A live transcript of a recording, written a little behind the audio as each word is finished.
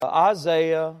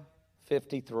Isaiah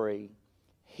 53.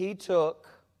 He took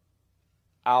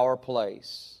our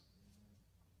place.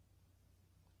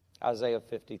 Isaiah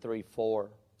 53:4.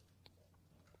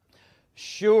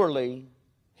 Surely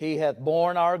He hath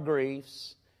borne our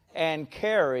griefs and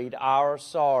carried our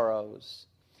sorrows.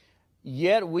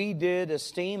 Yet we did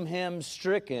esteem Him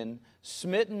stricken,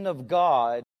 smitten of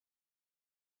God.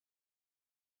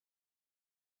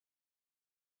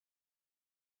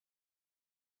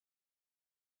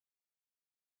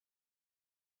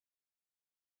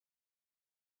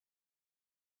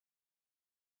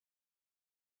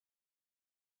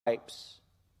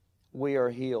 We are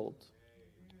healed.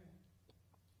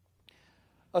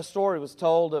 A story was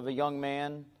told of a young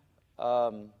man.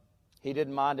 He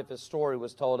didn't mind if his story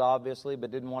was told, obviously, but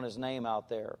didn't want his name out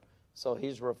there. So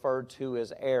he's referred to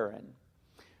as Aaron.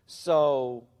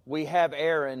 So we have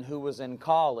Aaron, who was in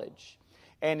college,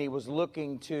 and he was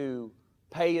looking to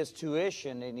pay his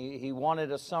tuition, and he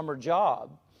wanted a summer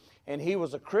job. And he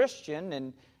was a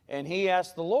Christian, and he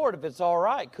asked the Lord if it's all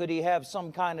right. Could he have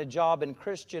some kind of job in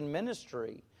Christian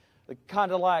ministry?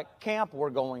 Kind of like camp we're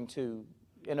going to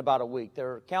in about a week.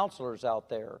 There are counselors out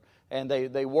there, and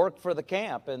they work for the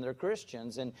camp, and they're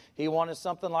Christians. And he wanted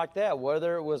something like that.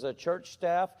 Whether it was a church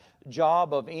staff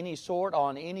job of any sort,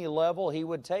 on any level, he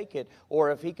would take it.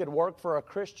 Or if he could work for a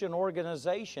Christian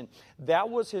organization. That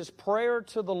was his prayer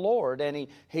to the Lord. And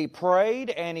he prayed,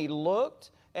 and he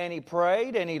looked, and he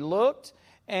prayed, and he looked,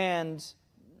 and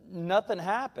nothing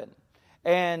happened.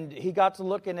 And he got to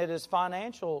looking at his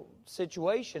financial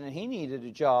situation, and he needed a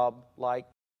job like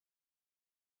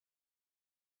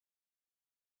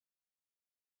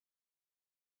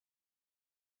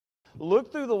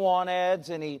looked through the want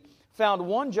ads, and he found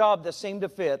one job that seemed to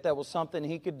fit. That was something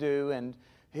he could do, and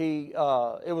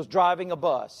it was driving a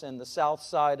bus in the south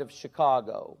side of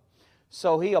Chicago.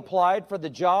 So he applied for the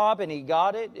job, and he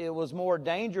got it. It was more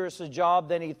dangerous a job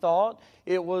than he thought.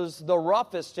 It was the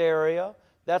roughest area.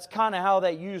 That's kind of how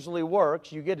that usually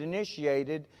works. You get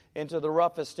initiated into the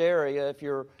roughest area if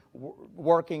you're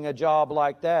working a job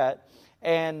like that.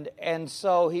 And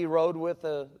so he rode with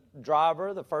a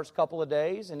driver the first couple of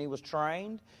days, and he was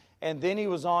trained. And then he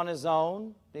was on his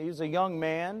own. He was a young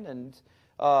man, and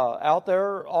out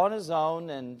there on his own,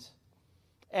 and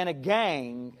a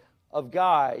gang of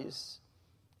guys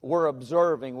were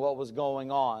observing what was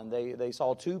going on. They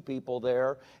saw two people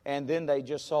there, and then they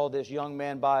just saw this young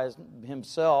man by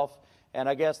himself, and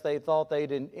I guess they thought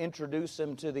they'd introduce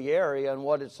him to the area and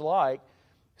what it's like.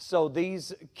 So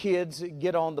these kids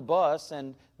get on the bus,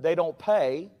 and they don't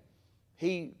pay.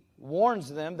 He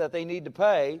warns them that they need to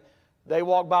pay. They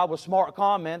walk by with smart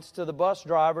comments to the bus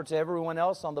driver, to everyone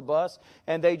else on the bus,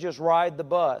 and they just ride the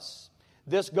bus.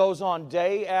 This goes on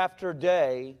day after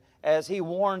day, as he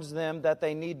warns them that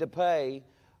they need to pay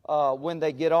when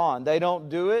they get on. They don't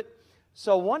do it.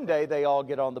 So one day they all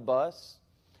get on the bus,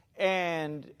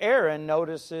 and Aaron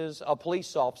notices a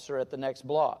police officer at the next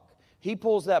block. He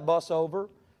pulls that bus over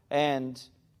and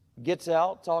gets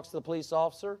out, talks to the police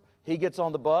officer. He gets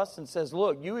on the bus and says,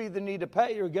 "Look, you either need to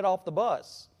pay or get off the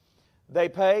bus." They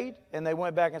paid, and they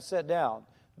went back and sat down.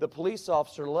 The police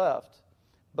officer left.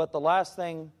 But the last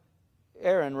thing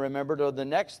Aaron remembered, or the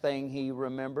next thing he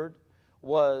remembered,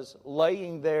 was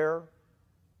laying there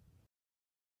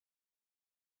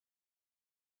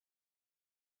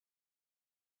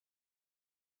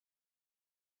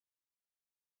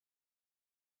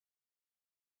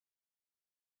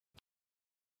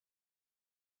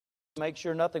make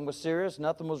sure nothing was serious,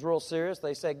 nothing was real serious.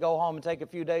 They said, "Go home and take a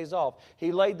few days off."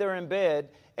 He laid there in bed,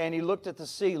 and he looked at the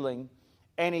ceiling,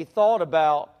 and he thought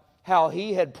about how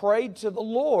he had prayed to the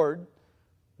Lord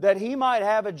that he might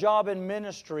have a job in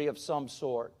ministry of some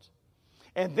sort.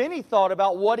 And then he thought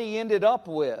about what he ended up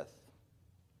with.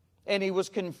 And he was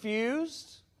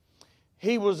confused.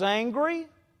 He was angry.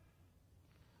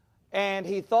 And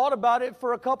he thought about it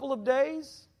for a couple of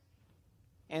days.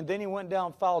 And then he went down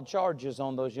and filed charges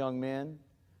on those young men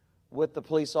with the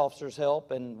police officer's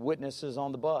help and witnesses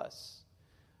on the bus.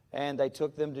 And they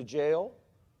took them to jail.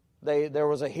 There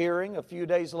was a hearing a few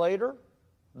days later.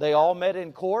 They all met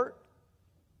in court.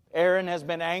 Aaron has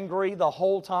been angry the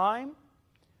whole time.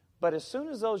 But as soon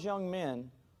as those young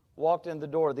men walked in the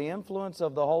door, the influence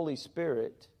of the Holy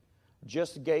Spirit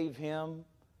just gave him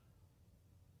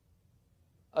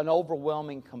an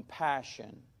overwhelming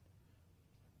compassion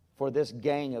for this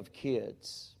gang of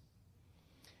kids.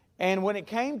 And when it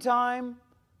came time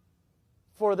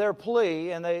for their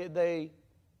plea, and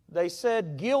they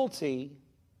said guilty,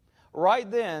 right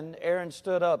then, Aaron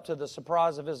stood up, to the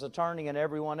surprise of his attorney and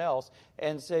everyone else,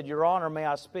 and said, "Your Honor, may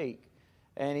I speak?"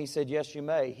 And he said, "Yes, you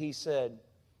may." He said,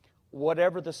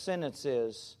 whatever the sentence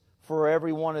is for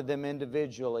every one of them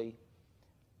individually,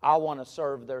 I want to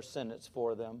serve their sentence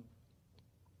for them.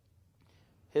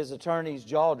 His attorney's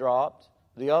jaw dropped.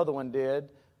 The other one did.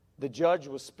 The judge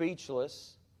was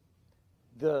speechless.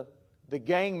 The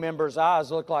gang members'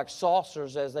 eyes looked like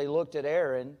saucers as they looked at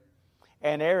Aaron.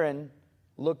 And Aaron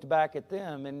looked back at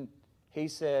them and he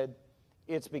said,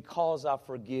 "It's because I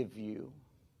forgive you."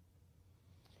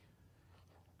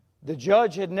 The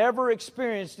judge had never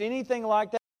experienced anything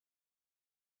like that.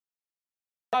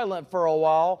 Silent for a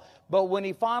while, but when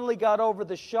he finally got over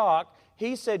the shock,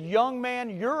 he said, "Young man,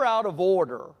 you're out of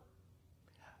order.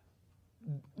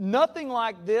 Nothing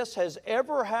like this has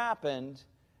ever happened,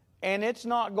 and it's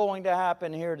not going to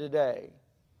happen here today."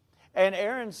 And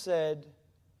Aaron said,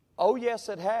 "Oh yes,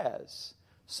 it has.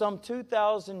 Some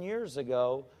 2,000 years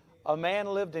ago, a man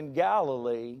lived in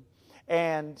Galilee,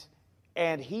 and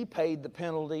he paid the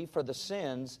penalty for the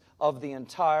sins of the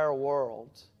entire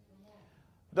world."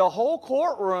 The whole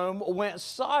courtroom went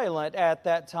silent at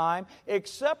that time,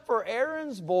 except for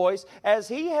Aaron's voice, as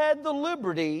he had the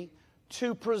liberty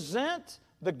to present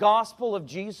the gospel of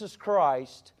Jesus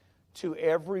Christ to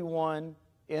everyone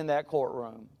in that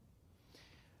courtroom.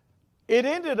 It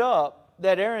ended up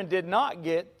that Aaron did not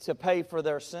get to pay for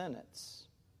their sentence.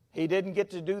 He didn't get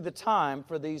to do the time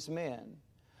for these men.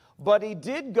 But he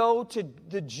did go to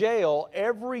the jail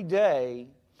every day,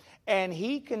 and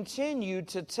he continued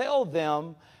to tell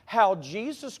them how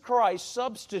Jesus Christ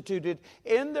substituted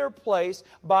in their place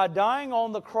by dying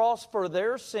on the cross for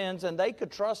their sins, and they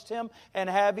could trust Him and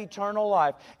have eternal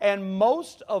life. And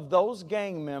most of those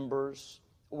gang members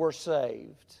were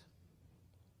saved.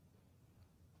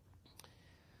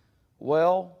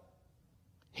 Well,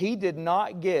 he did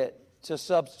not get to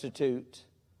substitute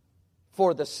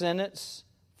for the sentence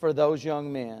for those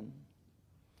young men.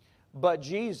 But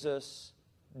Jesus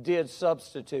did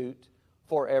substitute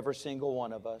for every single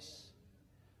one of us.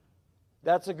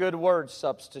 That's a good word,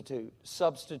 substitute,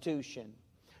 substitution.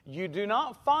 You do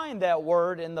not find that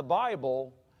word in the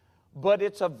Bible, but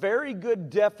it's a very good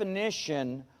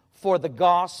definition for the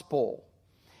gospel.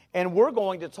 And we're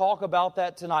going to talk about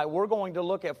that tonight. We're going to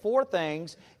look at 4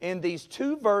 things in these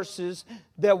 2 verses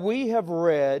that we have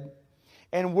read,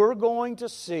 and we're going to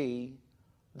see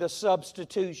the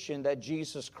substitution that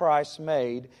Jesus Christ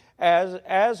made.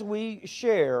 As we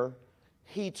share,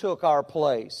 He took our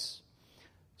place.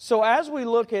 So as we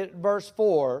look at verse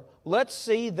 4, let's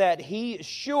see that He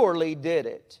surely did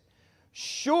it.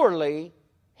 Surely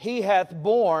He hath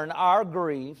borne our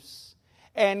griefs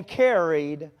and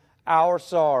carried our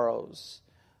sorrows.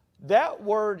 That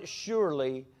word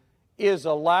surely is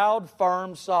a loud,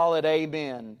 firm, solid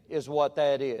amen, is what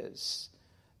that is.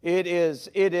 It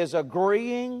is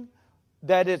agreeing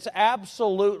that it's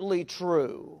absolutely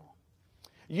true.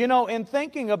 You know, in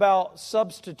thinking about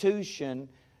substitution,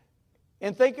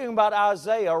 in thinking about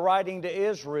Isaiah writing to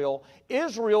Israel,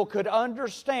 Israel could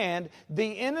understand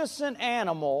the innocent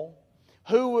animal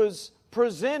who was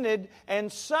presented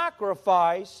and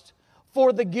sacrificed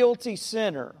for the guilty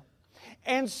sinner.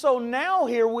 And so now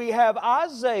here we have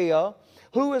Isaiah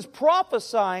who is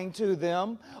prophesying to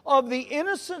them of the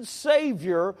innocent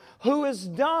Savior who is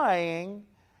dying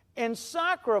and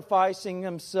sacrificing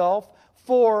Himself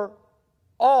for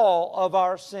all of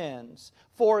our sins,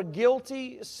 for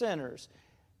guilty sinners.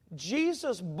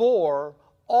 Jesus bore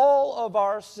all of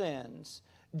our sins.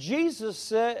 Peter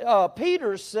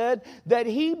said that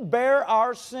He bare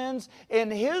our sins in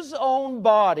His own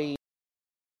body.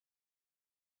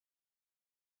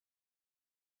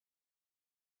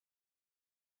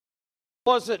 He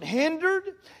wasn't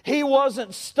hindered. He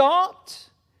wasn't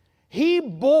stopped. He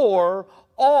bore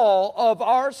all of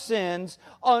our sins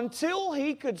until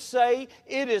He could say,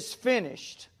 "It is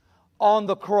finished," on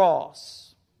the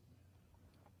cross.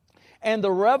 And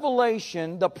the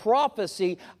revelation, the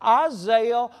prophecy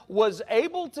Isaiah was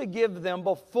able to give them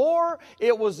before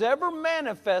it was ever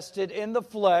manifested in the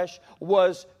flesh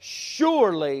was,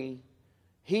 surely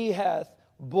He hath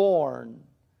borne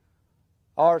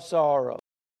our sorrow.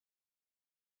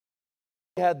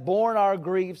 He hath borne our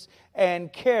griefs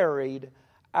and carried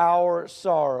our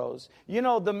sorrows. You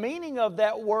know, the meaning of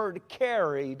that word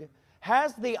carried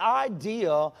has the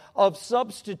idea of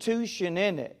substitution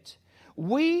in it.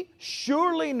 We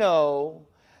surely know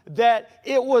that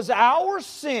it was our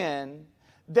sin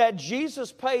that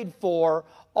Jesus paid for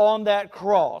on that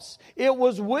cross. It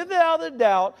was without a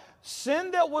doubt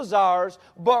sin that was ours,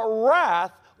 but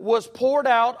wrath was poured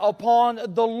out upon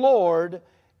the Lord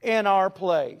in our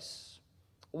place.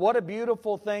 What a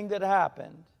beautiful thing that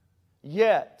happened.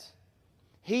 Yet,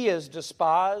 He is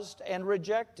despised and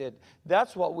rejected.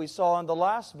 That's what we saw in the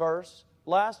last verse.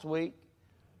 last week.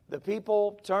 The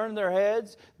people turned their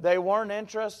heads. They weren't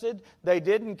interested. They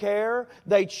didn't care.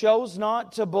 They chose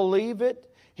not to believe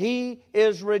it. He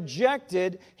is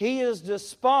rejected. He is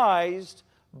despised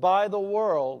by the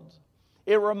world.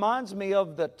 It reminds me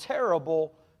of the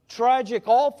terrible, tragic,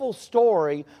 awful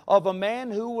story of a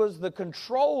man who was the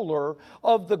controller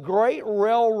of the great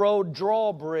railroad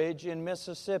drawbridge in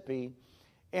Mississippi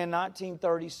in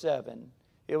 1937.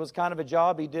 It was kind of a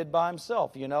job he did by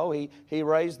himself. You know, he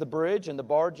raised the bridge and the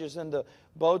barges and the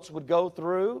boats would go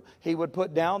through. He would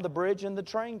put down the bridge and the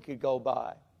train could go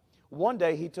by. One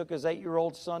day he took his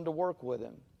 8-year-old son to work with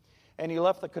him. And he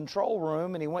left the control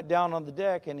room and he went down on the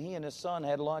deck and he and his son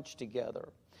had lunch together.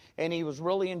 And he was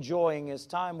really enjoying his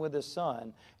time with his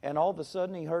son. And all of a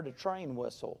sudden he heard a train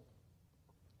whistle.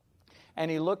 And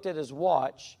he looked at his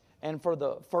watch, and for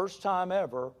the first time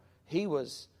ever, he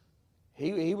was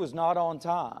not on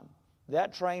time.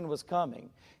 That train was coming.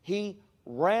 He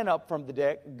ran up from the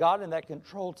deck, got in that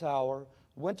control tower,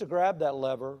 went to grab that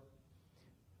lever,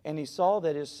 and he saw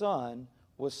that his son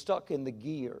was stuck in the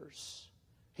gears.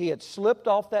 He had slipped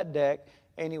off that deck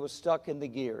and he was stuck in the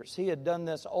gears. He had done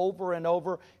this over and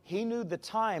over. He knew the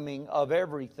timing of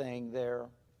everything there.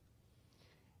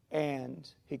 And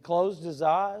he closed his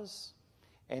eyes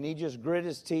and he just grit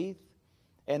his teeth.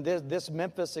 And this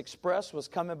Memphis Express was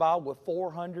coming by with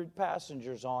 400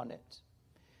 passengers on it.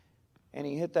 And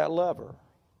he hit that lever.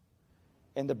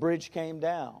 And the bridge came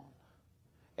down.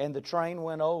 And the train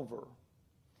went over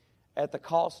at the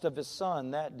cost of his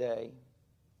son that day.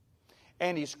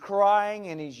 And he's crying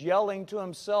and he's yelling to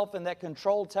himself in that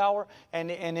control tower. And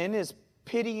in his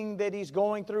pitying that he's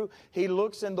going through, he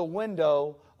looks in the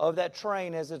window of that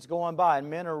train as it's going by. And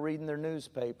men are reading their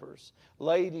newspapers.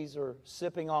 Ladies are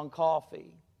sipping on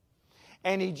coffee.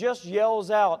 And he just yells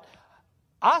out,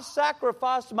 "I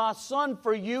sacrificed my son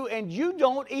for you and you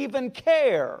don't even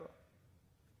care."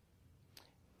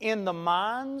 In the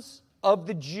minds of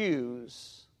the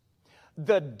Jews,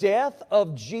 the death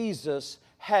of Jesus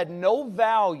had no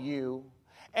value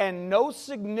and no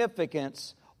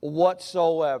significance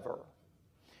whatsoever.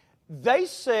 They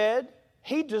said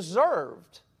he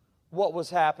deserved what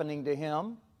was happening to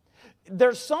him.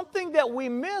 There's something that we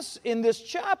miss in this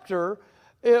chapter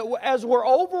as we're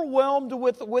overwhelmed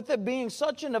with it being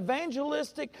such an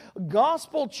evangelistic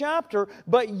gospel chapter.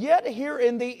 But yet here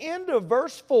in the end of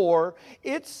verse 4,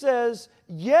 it says,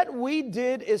 "Yet we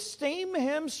did esteem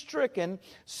him stricken,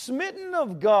 smitten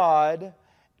of God,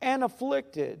 and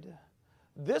afflicted."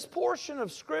 This portion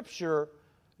of Scripture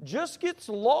just gets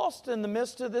lost in the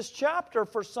midst of this chapter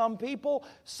for some people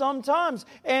sometimes.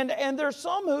 And there's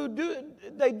some who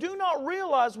do not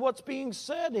realize what's being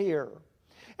said here.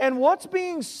 And what's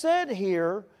being said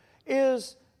here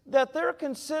is that they're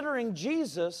considering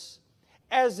Jesus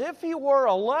as if he were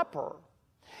a leper,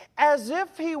 as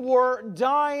if he were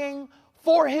dying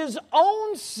for his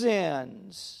own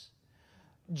sins.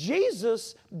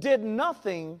 Jesus did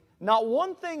nothing, not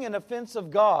one thing in offense of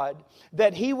God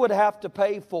that he would have to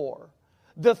pay for.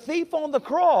 The thief on the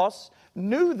cross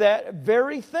knew that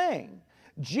very thing.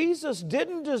 Jesus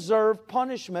didn't deserve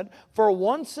punishment for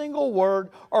one single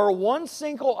word or one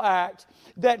single act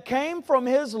that came from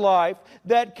his life,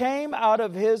 that came out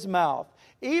of his mouth.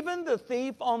 Even the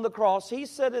thief on the cross, he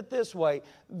said it this way,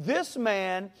 "This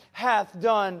man hath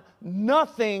done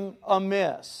nothing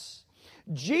amiss."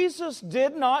 Jesus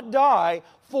did not die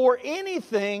for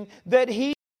anything that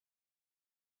he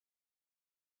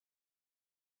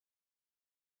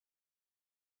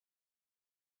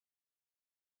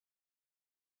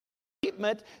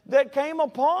that came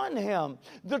upon him,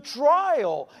 the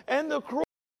trial and the cruelty.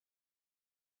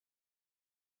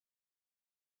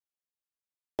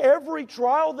 Every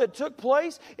trial that took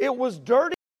place, it was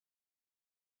dirty.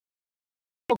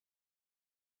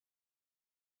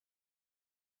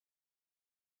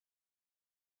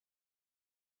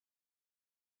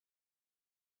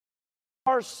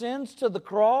 Our sins to the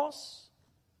cross.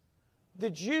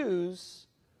 The Jews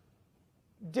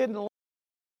didn't.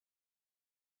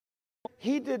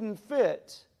 He didn't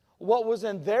fit what was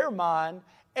in their mind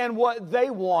and what they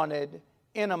wanted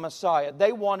in a Messiah.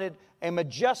 They wanted a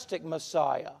majestic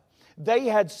Messiah. They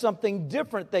had something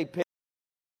different they picked.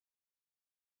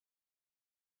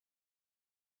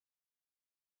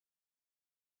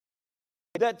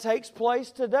 That takes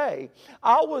place today.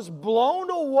 I was blown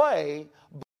away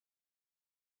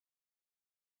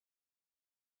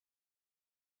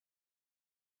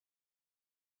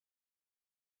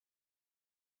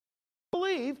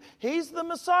believe he's the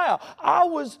Messiah. I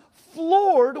was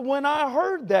floored when I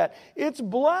heard that. It's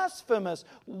blasphemous.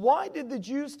 Why did the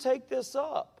Jews take this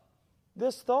up?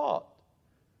 This thought.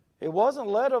 It wasn't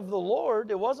led of the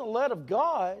Lord. It wasn't led of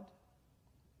God.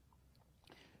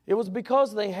 It was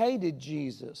because they hated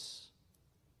Jesus.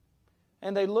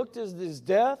 And they looked at His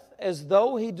death as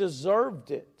though He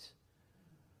deserved it.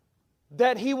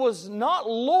 That He was not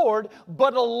Lord,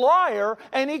 but a liar,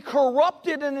 and He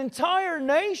corrupted an entire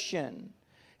nation.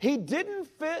 He didn't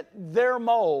fit their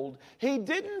mold. He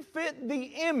didn't fit the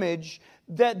image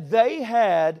that they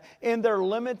had in their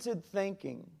limited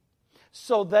thinking.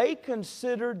 So they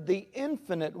considered the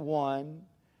Infinite One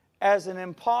as an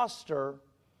impostor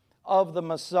of the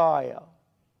Messiah.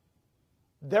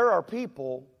 There are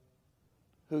people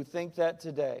who think that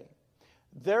today.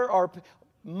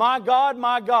 My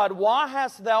God, why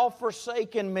hast Thou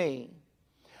forsaken me?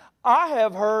 I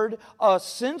have heard a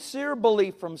sincere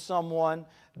belief from someone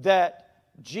that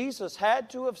Jesus had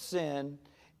to have sinned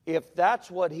if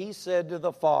that's what He said to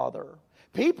the Father.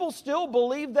 People still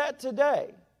believe that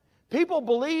today. People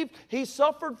believe He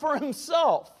suffered for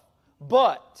Himself,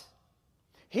 but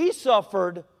He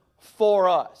suffered for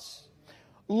us.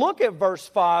 Look at verse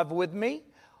 5 with me.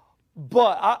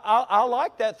 But I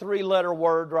like that three-letter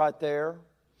word right there.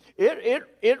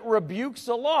 It rebukes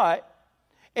a lot,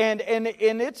 and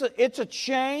it's a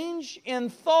change in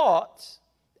thoughts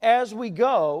as we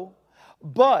go.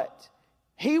 But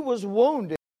He was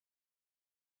wounded,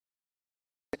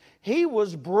 He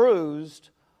was bruised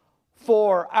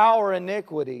for our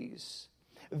iniquities.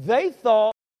 They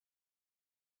thought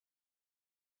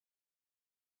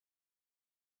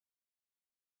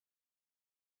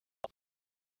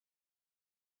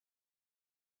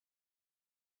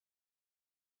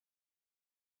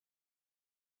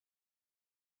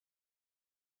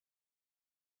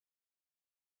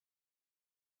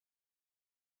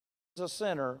a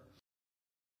sinner.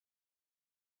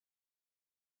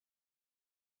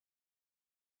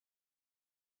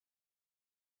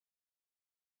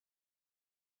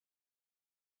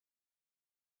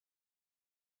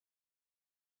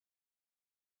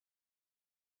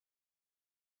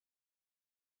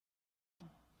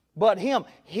 But Him,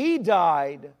 He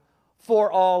died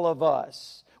for all of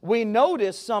us. We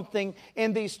notice something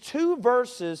in these two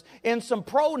verses, in some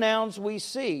pronouns we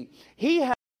see. He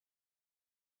has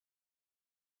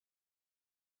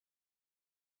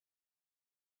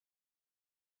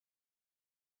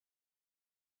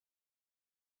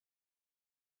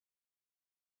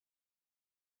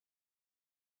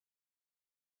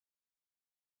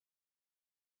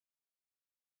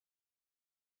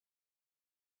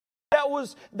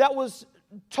that was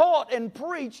taught and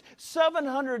preached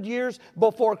 700 years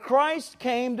before Christ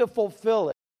came to fulfill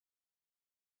it.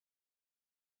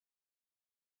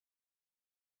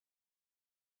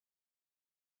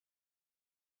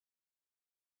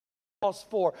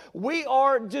 For we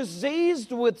are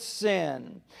diseased with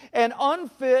sin and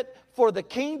unfit for the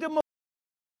kingdom of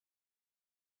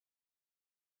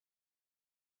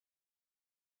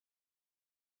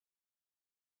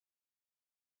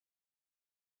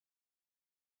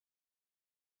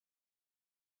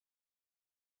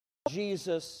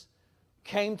Jesus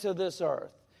came to this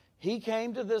earth. He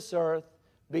came to this earth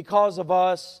because of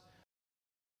us.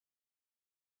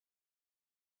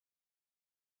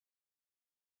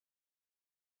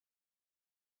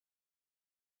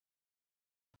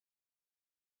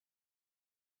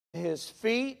 His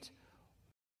feet.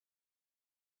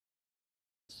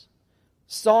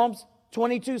 Psalms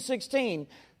 22:16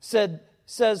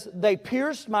 says, they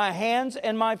pierced my hands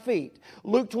and my feet.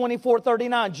 Luke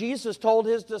 24:39, Jesus told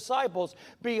His disciples,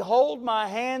 behold my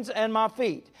hands and my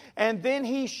feet. And then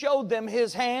He showed them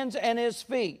His hands and His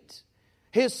feet.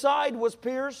 His side was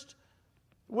pierced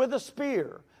with a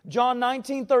spear. John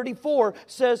 19:34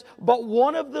 says, but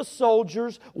one of the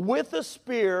soldiers with a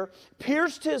spear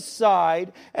pierced His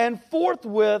side, and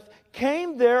forthwith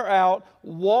came there out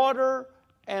water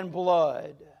and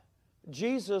blood.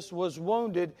 Jesus was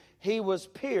wounded. He was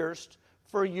pierced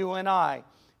for you and I.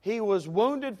 He was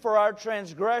wounded for our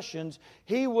transgressions.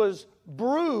 He was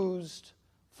bruised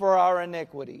for our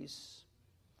iniquities.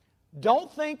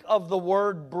 Don't think of the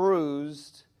word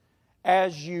bruised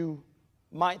as you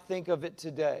might think of it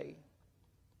today.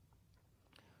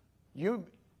 You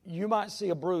might see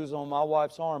a bruise on my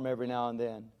wife's arm every now and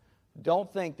then.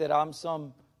 Don't think that I'm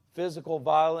some physical,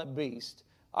 violent beast.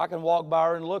 I can walk by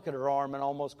her and look at her arm and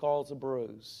almost call it a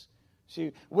bruise.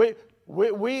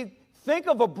 We think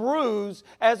of a bruise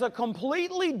as a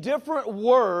completely different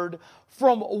word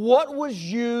from what was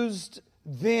used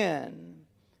then.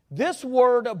 This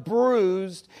word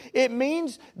bruised, it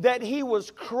means that He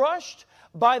was crushed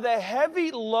by the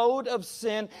heavy load of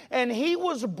sin, and He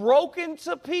was broken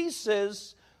to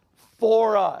pieces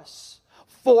for us.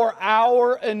 for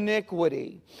our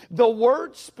iniquity. The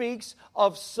Word speaks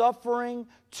of suffering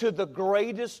to the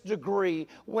greatest degree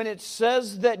when it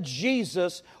says that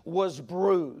Jesus was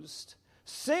bruised.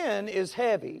 Sin is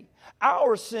heavy.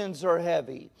 Our sins are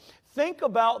heavy. Think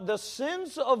about the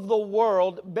sins of the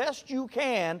world, best you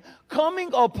can, coming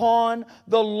upon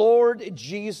the Lord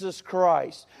Jesus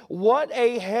Christ. What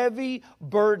a heavy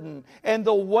burden. And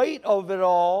the weight of it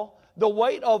all, the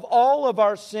weight of all of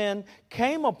our sin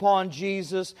came upon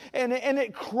Jesus, and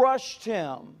it crushed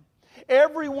Him.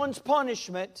 Everyone's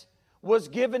punishment was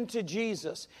given to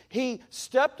Jesus. He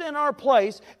stepped in our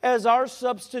place as our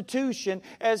substitution,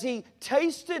 as He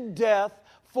tasted death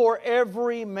for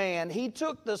every man. He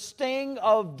took the sting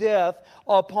of death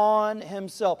upon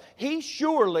Himself. He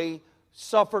surely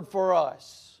suffered for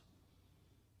us.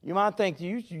 You might think,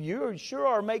 you sure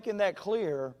are making that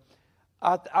clear.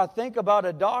 I think about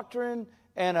a doctrine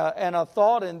and a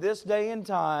thought in this day and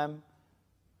time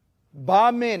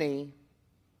by many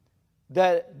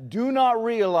that do not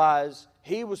realize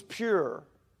He was pure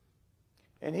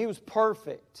and He was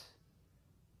perfect.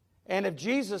 And if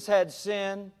Jesus had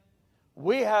sin,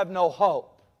 we have no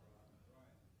hope.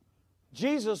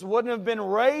 Jesus wouldn't have been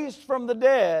raised from the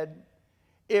dead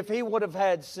if He would have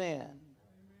had sin.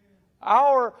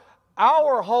 Our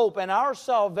hope and our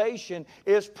salvation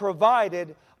is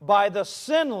provided by the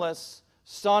sinless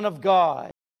Son of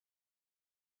God.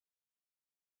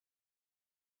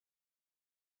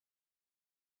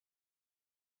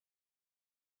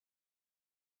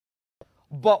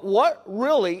 But what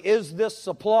really is this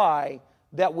supply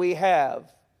that we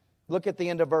have? Look at the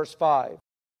end of verse 5.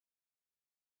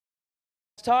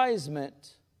 The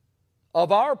chastisement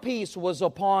of our peace was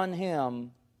upon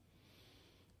Him,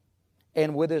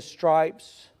 and with His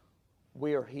stripes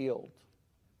we are healed.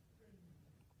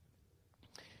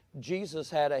 Jesus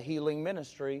had a healing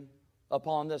ministry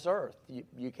upon this earth.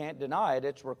 You can't deny it.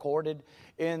 It's recorded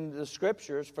in the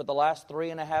Scriptures for the last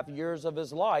 3.5 years of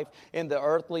His life in the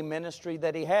earthly ministry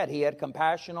that He had. He had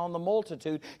compassion on the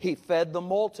multitude. He fed the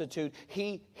multitude.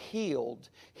 He healed.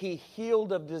 He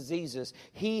healed of diseases.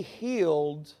 He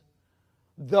healed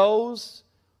those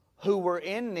who were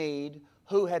in need,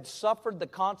 who had suffered the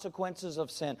consequences of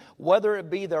sin, whether it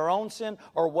be their own sin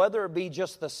or whether it be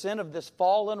just the sin of this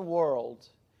fallen world.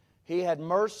 He had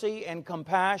mercy and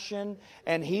compassion,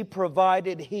 and He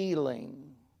provided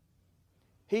healing.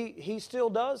 He still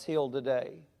does heal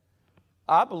today.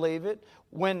 I believe it.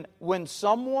 When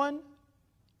someone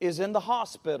is in the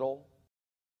hospital,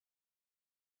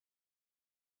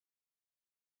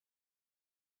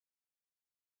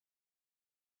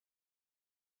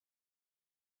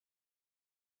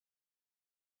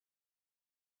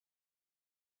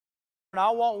 and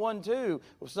I want one too.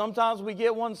 Sometimes we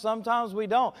get one, sometimes we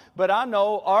don't. But I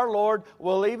know our Lord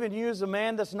will even use a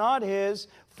man that's not His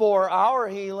for our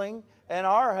healing and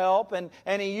our help.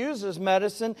 And He uses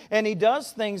medicine, and He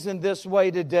does things in this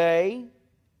way today.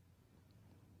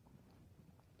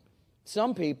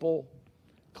 Some people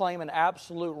claim an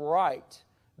absolute right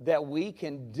that we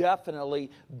can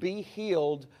definitely be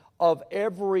healed of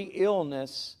every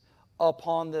illness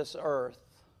upon this earth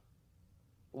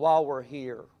while we're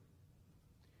here.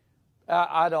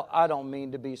 I don't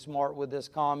mean to be smart with this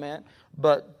comment,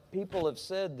 but people have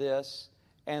said this,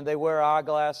 and they wear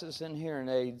eyeglasses and hearing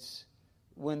aids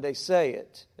when they say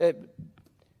it.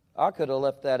 I could have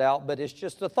left that out, but it's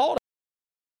just a thought.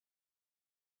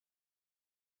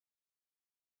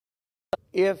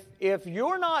 If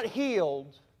you're not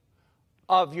healed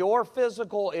of your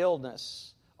physical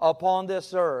illness upon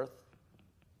this earth,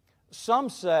 some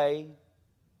say,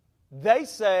 they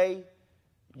say,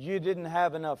 you didn't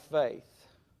have enough faith.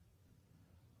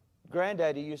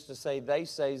 Granddaddy used to say, they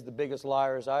say is the biggest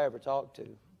liars I ever talked to.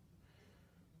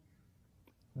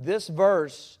 This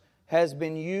verse has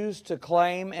been used to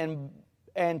claim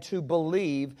and to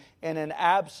believe in an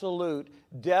absolute,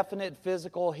 definite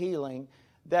physical healing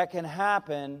that can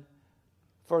happen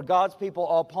for God's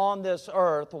people upon this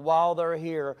earth while they're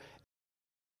here.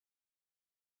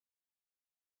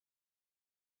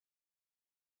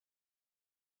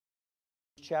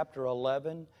 Chapter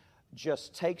 11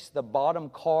 just takes the bottom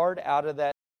card out of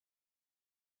that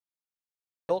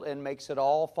and makes it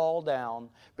all fall down.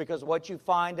 Because what you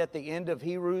find at the end of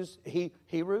Hebrews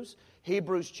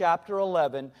chapter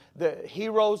 11, the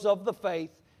heroes of the faith,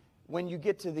 when you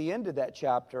get to the end of that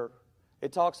chapter,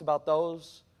 it talks about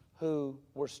those who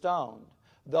were stoned,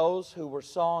 those who were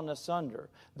sawn asunder,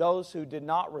 those who did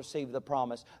not receive the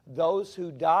promise, those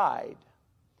who died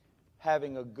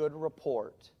having a good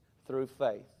report through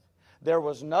faith. There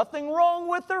was nothing wrong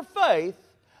with their faith,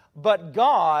 but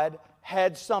God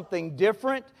had something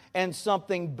different and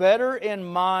something better in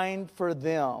mind for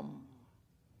them.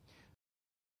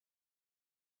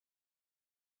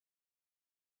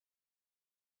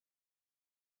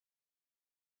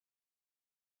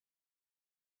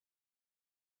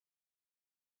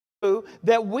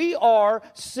 That we are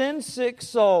sin-sick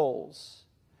souls.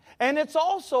 And it's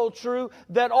also true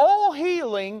that all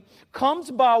healing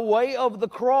comes by way of the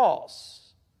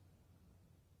cross.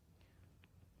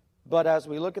 But as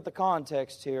we look at the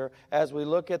context here, as we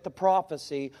look at the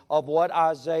prophecy of what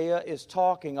Isaiah is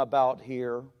talking about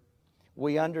here,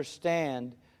 we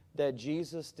understand that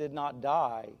Jesus did not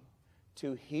die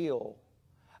to heal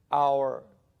our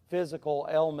physical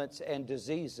ailments and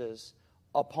diseases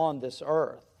upon this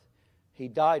earth. He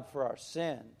died for our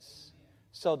sins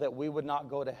so that we would not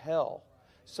go to hell,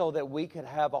 so that we could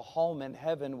have a home in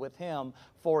heaven with Him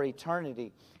for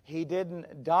eternity. He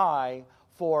didn't die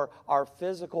for our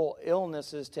physical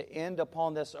illnesses to end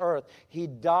upon this earth. He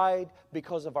died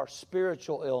because of our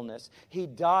spiritual illness. He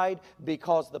died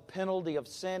because the penalty of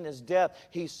sin is death.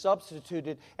 He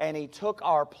substituted and He took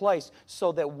our place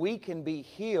so that we can be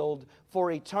healed for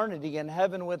eternity in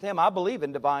heaven with Him. I believe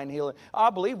in divine healing. I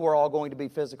believe we're all going to be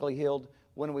physically healed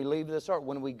when we leave this earth,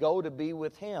 when we go to be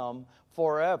with Him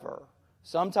forever.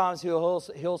 Sometimes He'll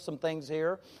heal some things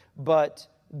here, but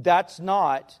that's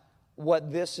not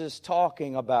what this is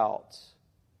talking about.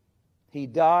 He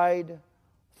died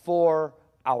for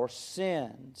our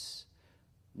sins,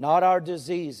 not our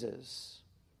diseases,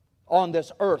 on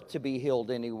this earth to be healed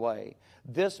anyway.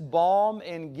 This balm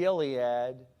in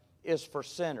Gilead is for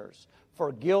sinners,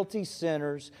 for guilty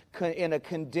sinners in a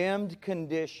condemned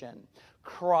condition.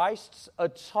 Christ's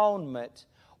atonement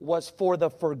was for the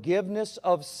forgiveness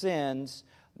of sins,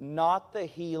 not the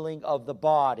healing of the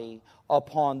body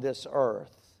upon this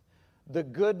earth. The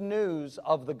good news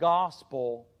of the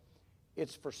gospel,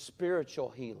 it's for spiritual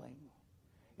healing.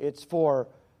 It's for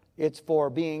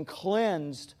being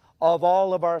cleansed of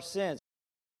all of our sins.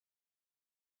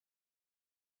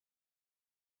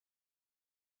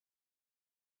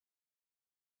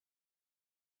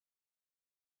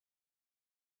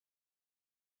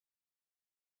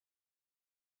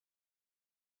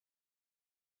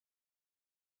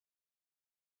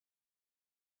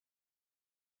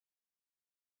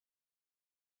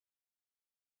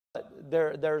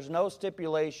 There's no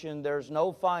stipulation, there's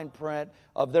no fine print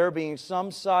of there being some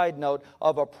side note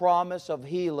of a promise of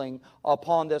healing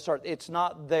upon this earth. It's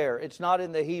not there. It's not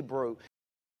in the Hebrew.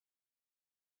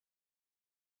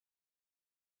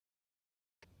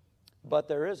 But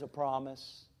there is a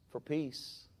promise for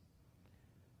peace.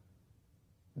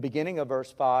 Beginning of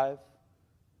verse 5,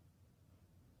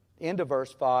 end of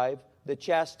verse 5, the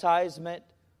chastisement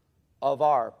of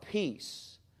our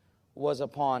peace was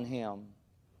upon Him,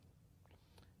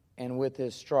 and with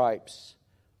His stripes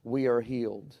we are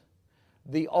healed.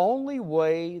 The only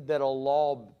way that a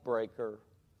lawbreaker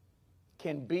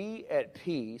can be at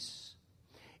peace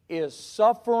is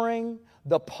suffering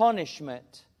the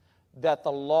punishment that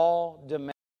the law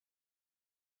demands.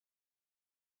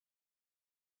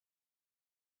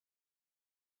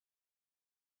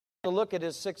 To look at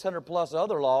His 600 plus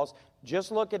other laws,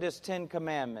 just look at His 10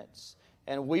 commandments,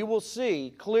 and we will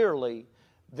see clearly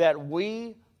that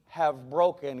we have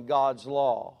broken God's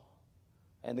law.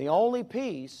 And the only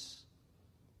peace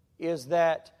is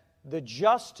that the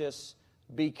justice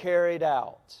be carried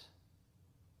out.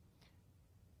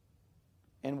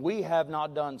 And we have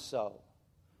not done so.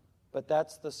 But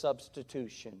that's the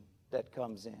substitution that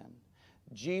comes in.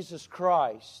 Jesus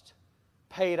Christ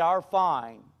paid our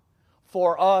fine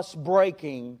for us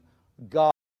breaking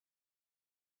God.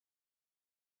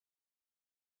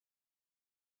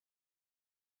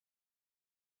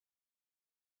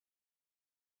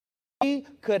 We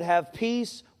could have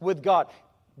peace with God.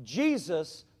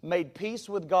 Jesus made peace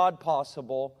with God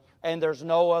possible, and there's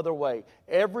no other way.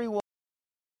 Everyone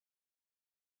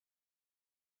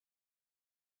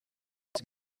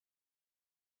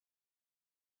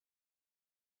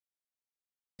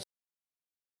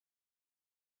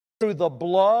through the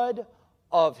blood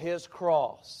of His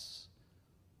cross.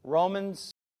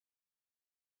 Romans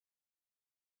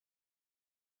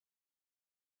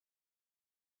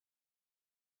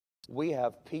we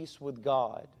have peace with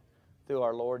God through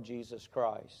our Lord Jesus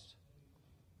Christ.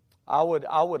 I would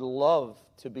love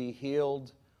to be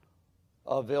healed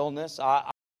of illness.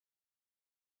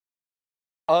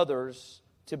 Others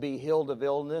to be healed of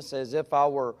illness, as if I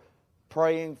were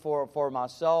praying for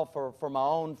myself or for my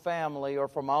own family or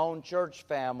for my own church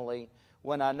family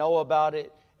when I know about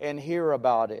it and hear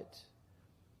about it.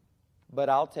 But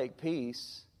I'll take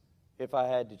peace if I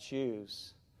had to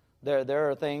choose. There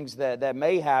are things that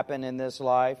may happen in this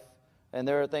life And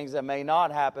there are things that may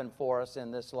not happen for us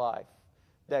in this life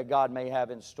that God may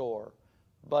have in store.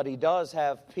 But He does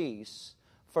have peace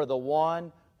for the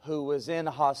one who is in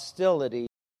hostility.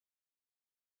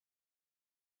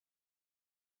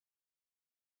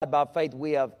 By faith,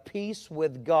 we have peace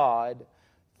with God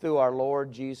through our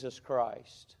Lord Jesus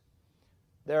Christ.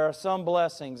 There are some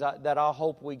blessings that I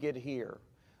hope we get here,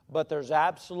 but there's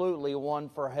absolutely one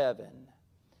for heaven,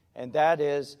 and that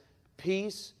is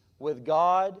peace with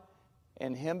God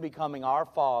and Him becoming our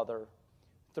Father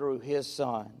through His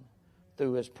Son,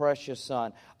 through His precious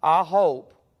Son. I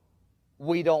hope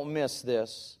we don't miss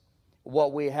this,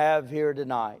 what we have here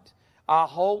tonight. I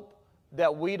hope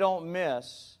that we don't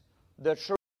miss the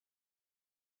truth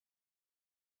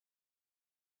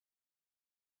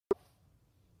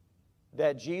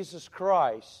that Jesus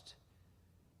Christ,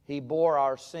 He bore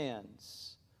our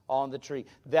sins on the tree.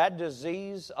 That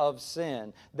disease of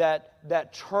sin,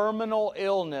 that terminal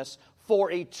illness for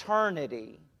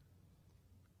eternity,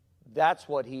 that's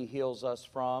what He heals us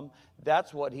from.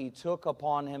 That's what He took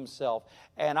upon Himself.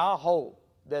 And I hope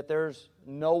that there's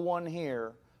no one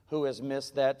here who has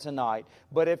missed that tonight.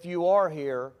 But if you are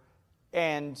here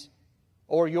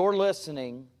or you're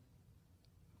listening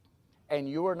and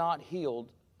you are not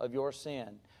healed of your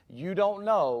sin, you don't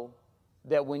know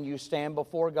that when you stand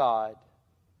before God,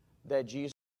 that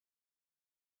Jesus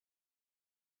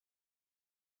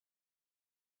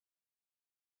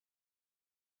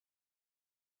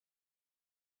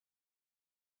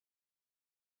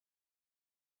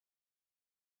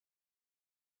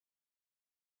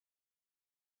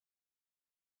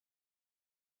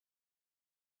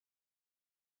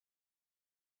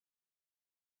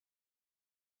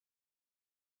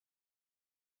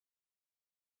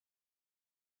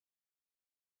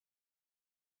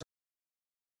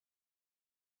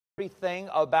everything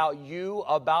about you,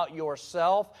 about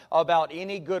yourself, about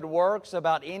any good works,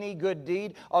 about any good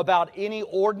deed, about any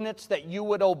ordinance that you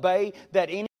would obey, that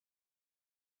any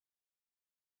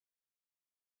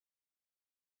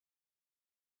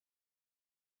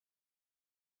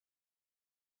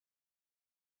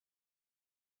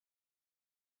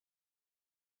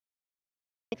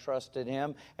trusted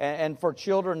Him. And for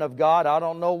children of God, I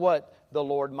don't know what the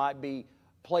Lord might be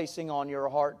placing on your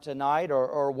heart tonight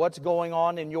or what's going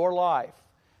on in your life.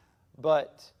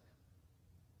 But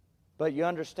you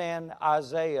understand,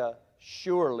 Isaiah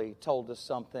surely told us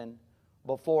something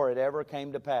before it ever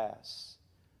came to pass.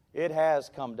 It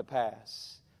has come to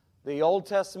pass. The Old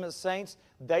Testament saints,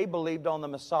 they believed on the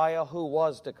Messiah who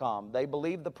was to come. They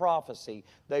believed the prophecy.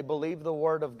 They believed the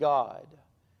Word of God.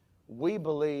 We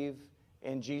believe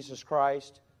in Jesus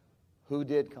Christ who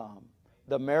did come.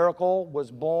 The miracle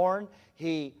was born.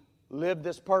 He lived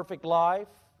this perfect life,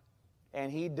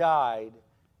 and He died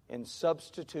in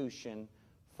substitution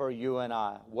for you and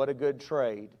I. What a good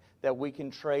trade, that we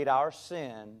can trade our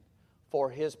sin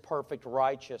for His perfect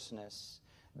righteousness.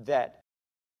 That's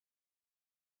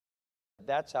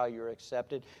how you're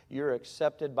accepted. You're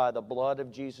accepted by the blood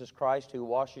of Jesus Christ who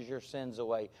washes your sins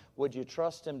away. Would you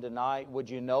trust Him tonight? Would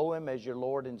you know Him as your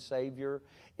Lord and Savior?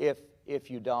 If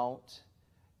you don't,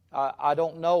 I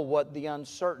don't know what the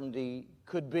uncertainty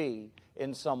could be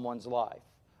in someone's life.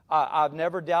 I've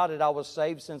never doubted I was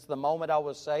saved since the moment I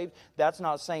was saved. That's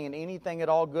not saying anything at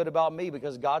all good about me,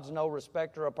 because God's no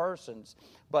respecter of persons.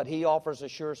 But He offers a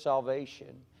sure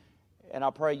salvation. And I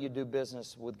pray you do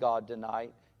business with God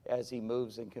tonight as He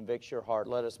moves and convicts your heart.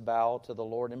 Let us bow to the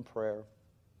Lord in prayer.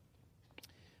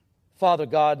 Father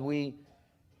God, we're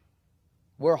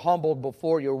humbled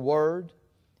before your word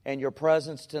and your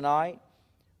presence tonight.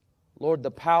 Lord,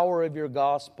 the power of your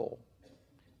gospel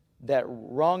that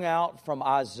rung out from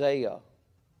Isaiah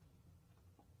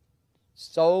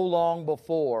so long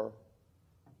before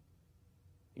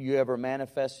you ever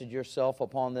manifested yourself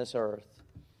upon this earth.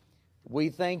 We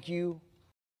thank you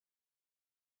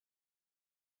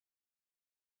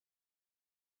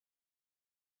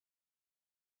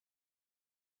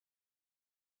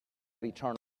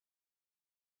eternal.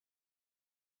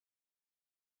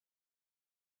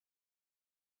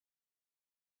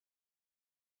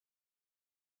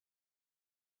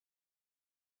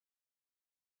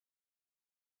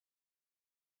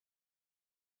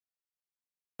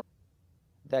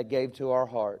 That gave to our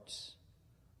hearts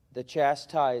the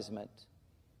chastisement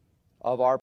of our